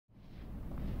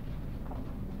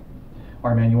All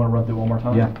right, man, you want to run through one more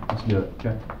time? Yeah, let's do it.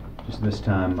 Okay. Just this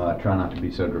time, try not to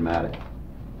be so dramatic.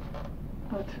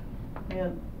 But,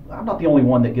 man, I'm not the only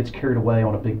one that gets carried away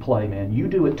on a big play, man. You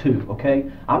do it too,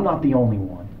 okay? I'm not the only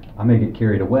one. I may get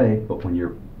carried away, but when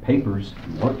your papers,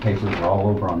 work papers, are all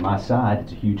over on my side,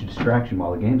 it's a huge distraction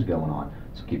while the game's going on.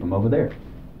 So keep them over there.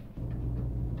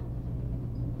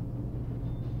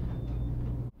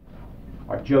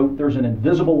 All right, Joe, there's an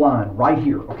invisible line right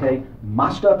here, okay?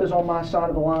 My stuff is on my side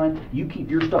of the line. You keep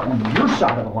your stuff on your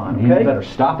side of the line, okay? You better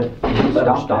stop it. You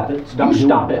better stop it. Stop you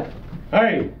stop it.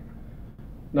 Hey!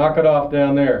 Knock it off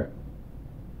down there.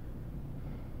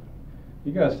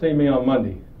 You gotta see me on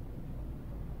Monday.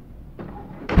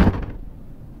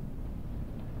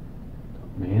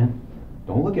 Man,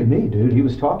 don't look at me, dude. He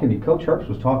was talking to Coach Herbst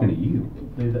was talking to you.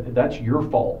 Dude, that's your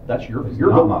fault. That's your. It's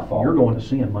you're not my fault. You're going to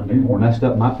see him Monday You morning. messed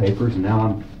up my papers, and now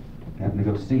I'm having to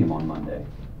go see him on Monday.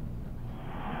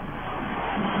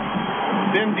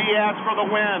 Then Diaz for the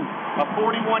win. A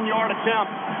 41-yard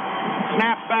attempt.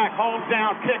 Snaps back, holds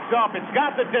down, kicks up. It's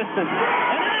got the distance.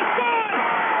 And it is good!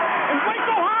 And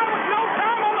Waco High with no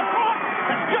time on the clock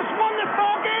has just won this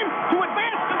ball game to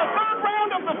advance to the third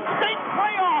round of the state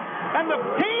playoff. And the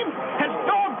team has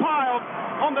dogpiled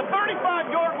on the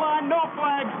 35-yard line, no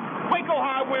flags. Waco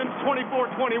High wins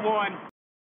 24-21.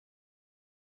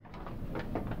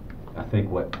 I think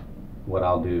what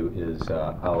I'll do is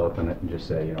I'll open it and just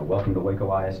say, welcome to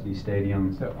Waco ISD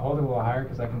Stadium. So hold it a little higher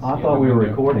because I can see I it thought in we the were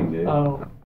window. recording, dude. Oh.